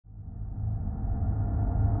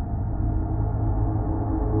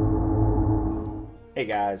Hey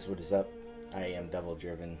guys, what is up? I am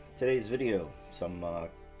DevilDriven. Today's video, some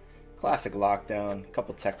classic lockdown,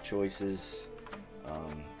 couple tech choices.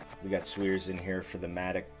 We got Swears in here for the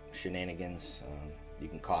Matic shenanigans. You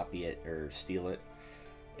can copy it or steal it.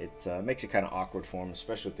 It makes it kind of awkward for them,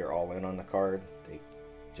 especially if they're all in on the card. They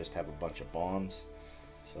just have a bunch of bombs.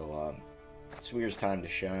 So Swears time to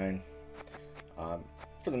shine.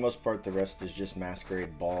 For the most part, the rest is just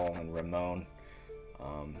Masquerade, Ball, and Ramon.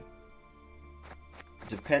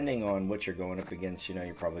 Depending on what you're going up against, you know,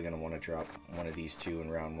 you're probably going to want to drop one of these two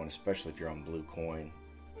in round one, especially if you're on blue coin.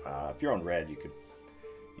 If you're on red, you could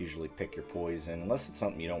usually pick your poison, unless it's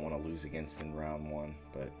something you don't want to lose against in round one.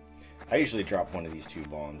 But I usually drop one of these two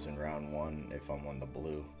bombs in round one if I'm on the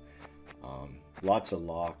blue. Lots of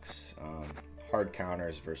locks, hard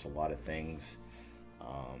counters versus a lot of things.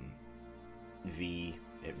 V,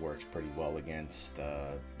 it works pretty well against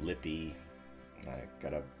Lippy. I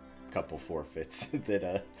got a couple forfeits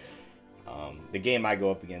that the game I go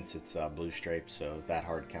up against, it's blue stripes, so that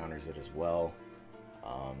hard counters it as well.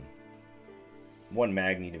 One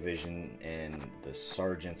Magni division and the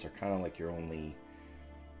sergeants are kind of like your only,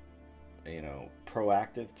 you know,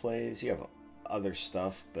 proactive plays. You have other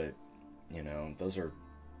stuff, but you know, those are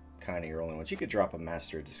kind of your only ones. You could drop a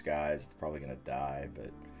Master of Disguise, it's probably gonna die, but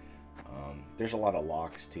there's a lot of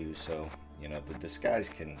locks too, so you know, the disguise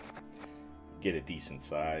can get a decent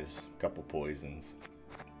size, a couple poisons,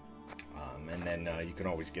 and then you can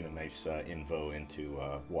always get a nice invo into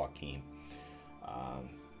Joaquin.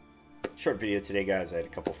 Short video today, guys. I had a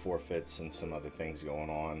couple forfeits and some other things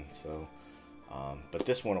going on, so but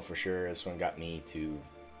this one for sure, this one got me to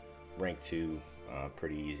rank 2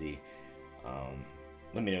 pretty easy.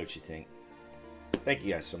 Let me know what you think. Thank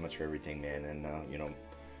you guys so much for everything, man, and you know,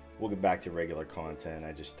 we'll get back to regular content.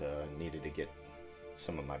 I just needed to get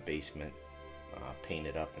some of my basement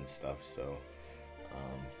painted up and stuff, so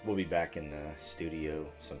we'll be back in the studio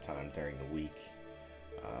sometime during the week.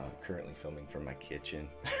 Currently filming from my kitchen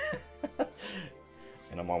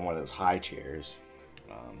and I'm on one of those high chairs.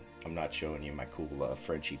 I'm not showing you my cool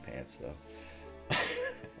Frenchie pants though.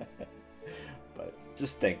 But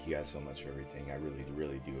just thank you guys so much for everything. I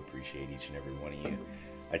really do appreciate each and every one of you.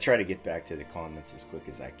 I try to get back to the comments as quick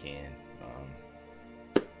as I can,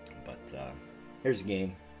 but here's the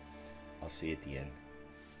game. I'll see you at the end.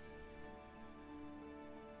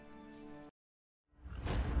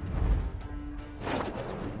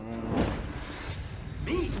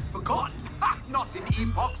 Me? Forgotten? Ha! Not in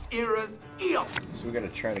epochs, eras, eons! So we're gonna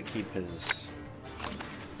try to keep his,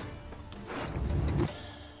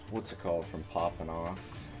 what's it called, from popping off.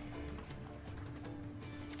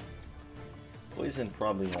 Poison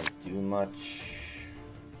probably won't do much.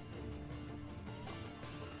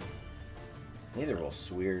 Neither will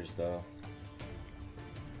Swears though.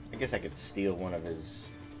 I guess I could steal one of his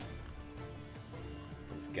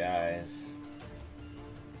guys.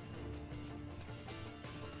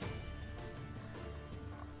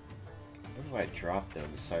 What do I drop though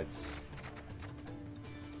besides?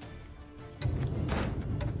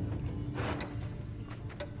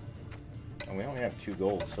 And we only have 2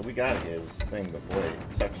 gold, so we got his thing, but boy,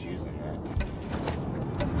 it sucks using that.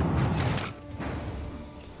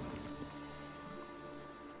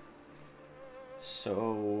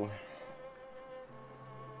 So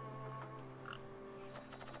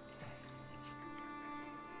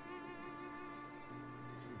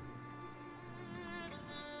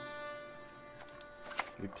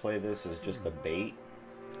we play this as just a bait.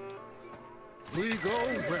 We go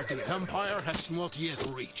where the Empire has not yet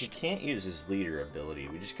reached. He can't use his leader ability.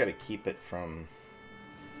 We just gotta keep it from...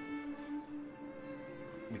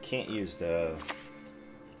 We can't use the...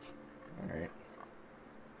 Alright.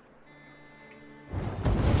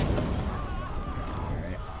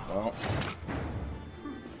 Alright, well...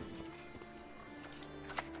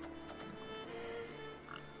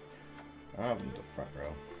 I'll be the front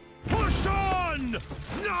row. Push on!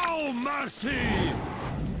 No mercy!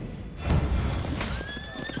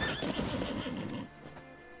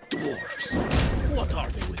 Dwarfs! What are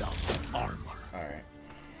they without armor? Alright.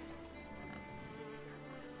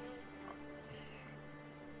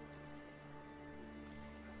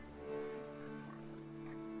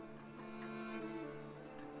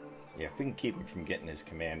 Yeah, if we can keep him from getting his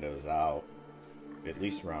commandos out, at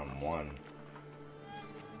least round 1.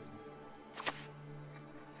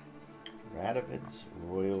 Radovid's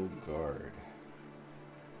Royal Guard.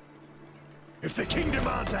 If the king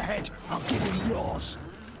demands a head, I'll give him yours.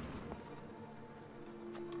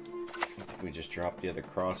 I think we just dropped the other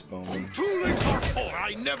crossbowman. 2 legs or 4,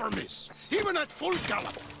 I never miss, even at full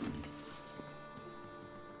gallop.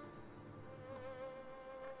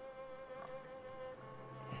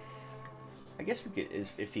 I guess we could,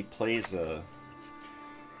 if he plays a...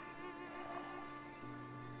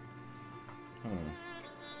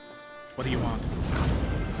 What do you want?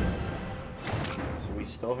 So we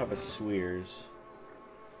still have a Swears.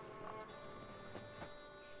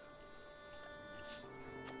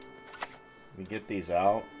 We get these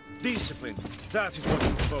out. Discipline. That is what you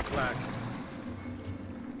folk lack.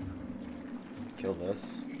 Kill this.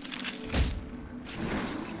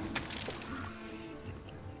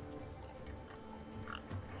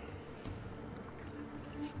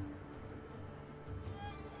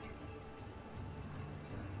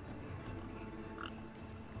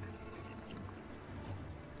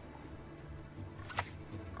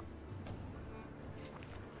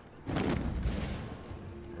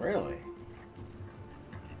 Really?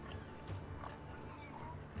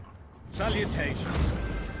 Salutations.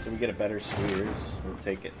 So we get a better Swears. We'll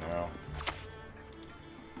take it now.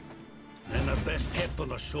 Then the best kept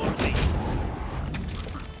on a short lead.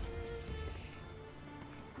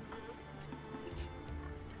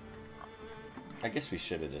 I guess we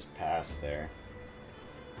should have just passed there.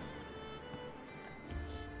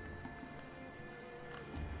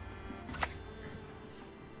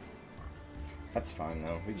 That's fine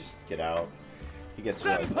though. We just get out. He gets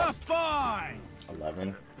like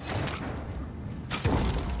 11.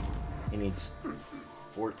 He needs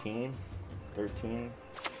 14, 13,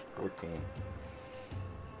 14.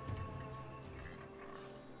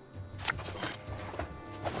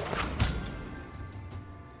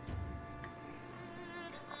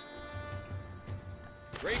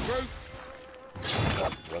 Regroup.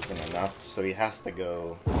 Wasn't enough, so he has to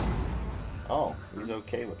go. Oh, he's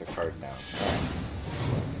okay with the card now.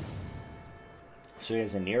 So he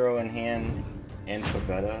has a Nero in hand and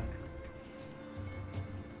Pavetta.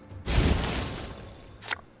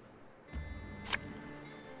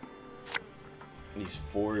 These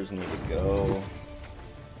 4s need to go.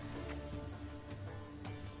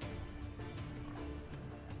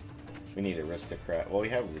 We need Aristocrat. Well, we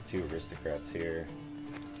have the 2 Aristocrats here.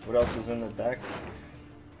 What else is in the deck?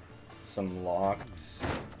 Some locks,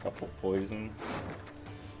 a couple poisons.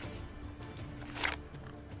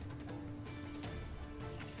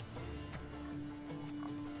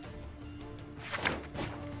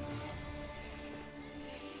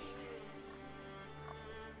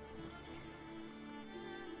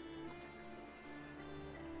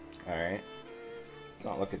 Alright. It's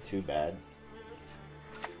not looking too bad.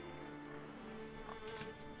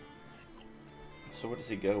 So what does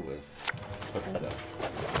he go with? Pavetta.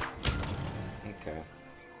 Okay.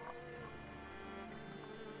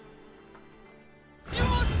 You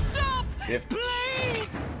must stop! If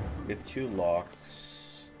Please! we have 2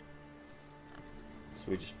 locks. So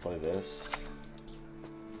we just play this.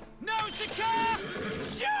 No, Sakar!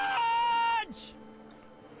 Charge!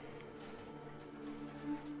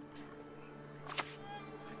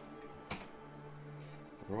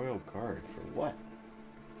 Royal Guard for what?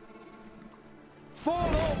 Fall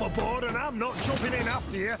overboard and I'm not jumping in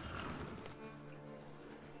after you.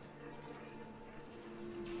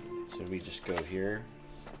 So we just go here.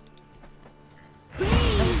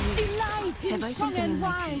 Please, delight in Have I song something and in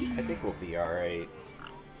my wine. tea? I think we'll be alright.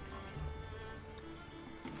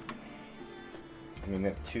 I mean, we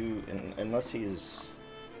have 2, unless he's...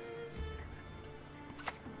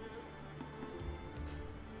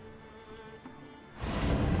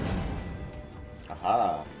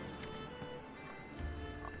 Aha!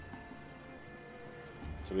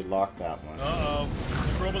 So we lock that one. Uh-oh.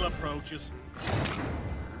 Trouble approaches.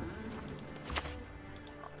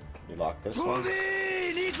 We lock this one.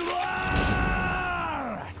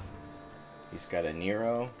 He's got a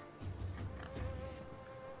Nero.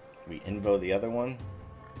 We invo the other one.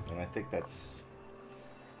 And I think that's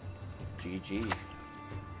GG.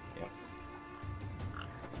 Yep.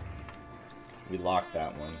 We lock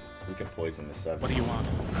that one. We can poison the 7. What do you want?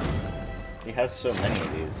 He has so many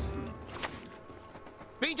of these.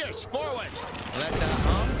 Beaters, forward! Let the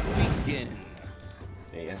hunt begin.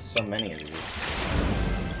 Yeah, he has so many of these.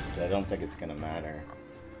 But I don't think it's gonna matter.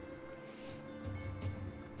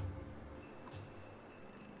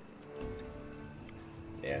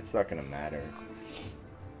 Yeah, it's not gonna matter.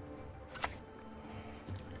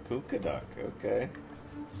 Kukaduk, okay.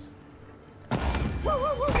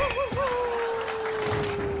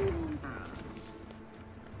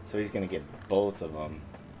 So he's gonna get both of them.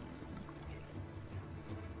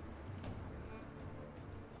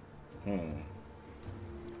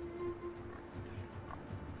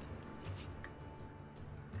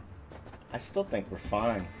 I still think we're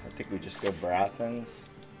fine. I think we just go Brathens.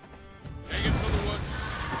 Take it for the woods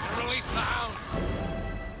and release the hounds.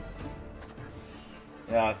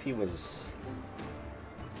 Yeah, if he was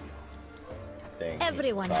thing.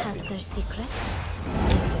 Everyone has Copy. their secrets.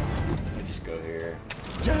 Let me just go here.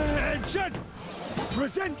 Attention!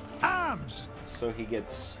 Present arms! So he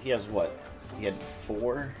has what? He had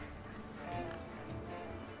 4?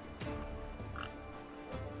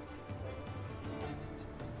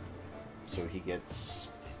 So he gets...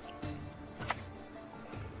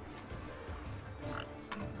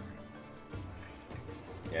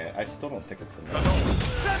 Yeah, I still don't think it's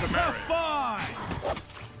enough. Simplify!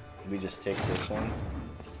 We just take this one.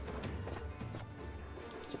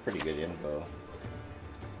 It's a pretty good info.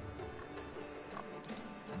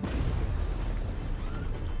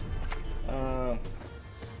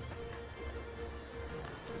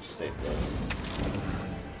 Just save this.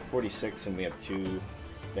 46, and we have 2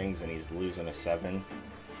 things, and he's losing a 7.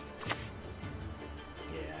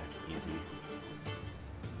 Yeah, easy.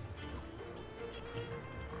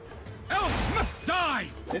 Elves must die!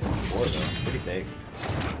 54 though, pretty big.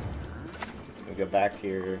 We go back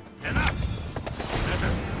here. Enough! Let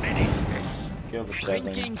us finish this. Kill the 7.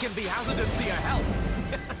 Drinking can be hazardous to your health.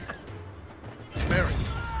 Spirit.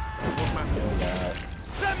 That's what matters. Kill that.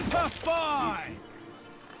 Simplify!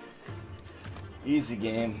 Easy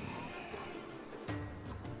game.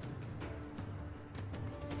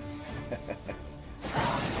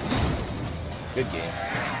 Good game.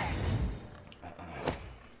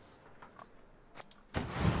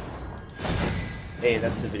 Hey,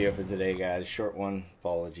 that's the video for today, guys. Short one.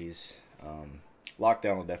 Apologies.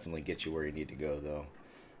 Lockdown will definitely get you where you need to go, though.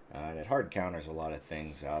 And it hard counters a lot of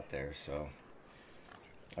things out there, so...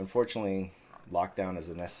 Unfortunately, lockdown is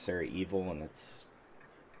a necessary evil, and it's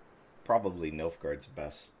probably Nilfgaard's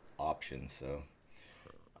best option, so...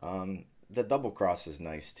 the double cross is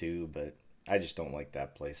nice, too, but I just don't like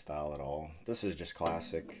that play style at all. This is just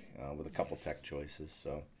classic, with a couple tech choices,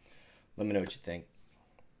 so... Let me know what you think.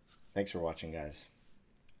 Thanks for watching, guys.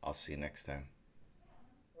 I'll see you next time.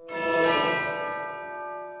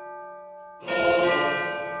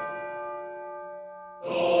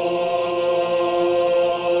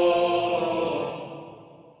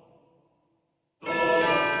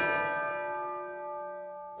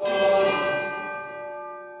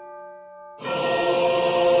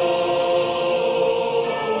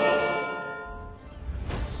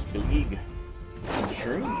 League.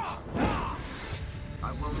 Shrooms.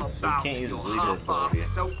 I will not So bow you can't to use your his leader ability. half-assed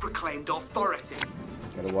self-proclaimed authority.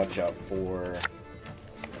 Gotta watch out for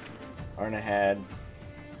Arnahad.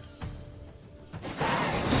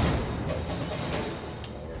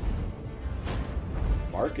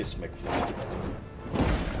 Marcus McFly.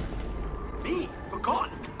 Me?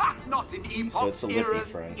 Forgotten? Ha! Not in So epochs, it's a Lippy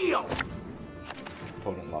eras, friend. eons.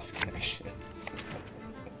 Opponent lost connection.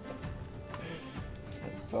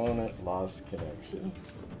 Opponent lost connection.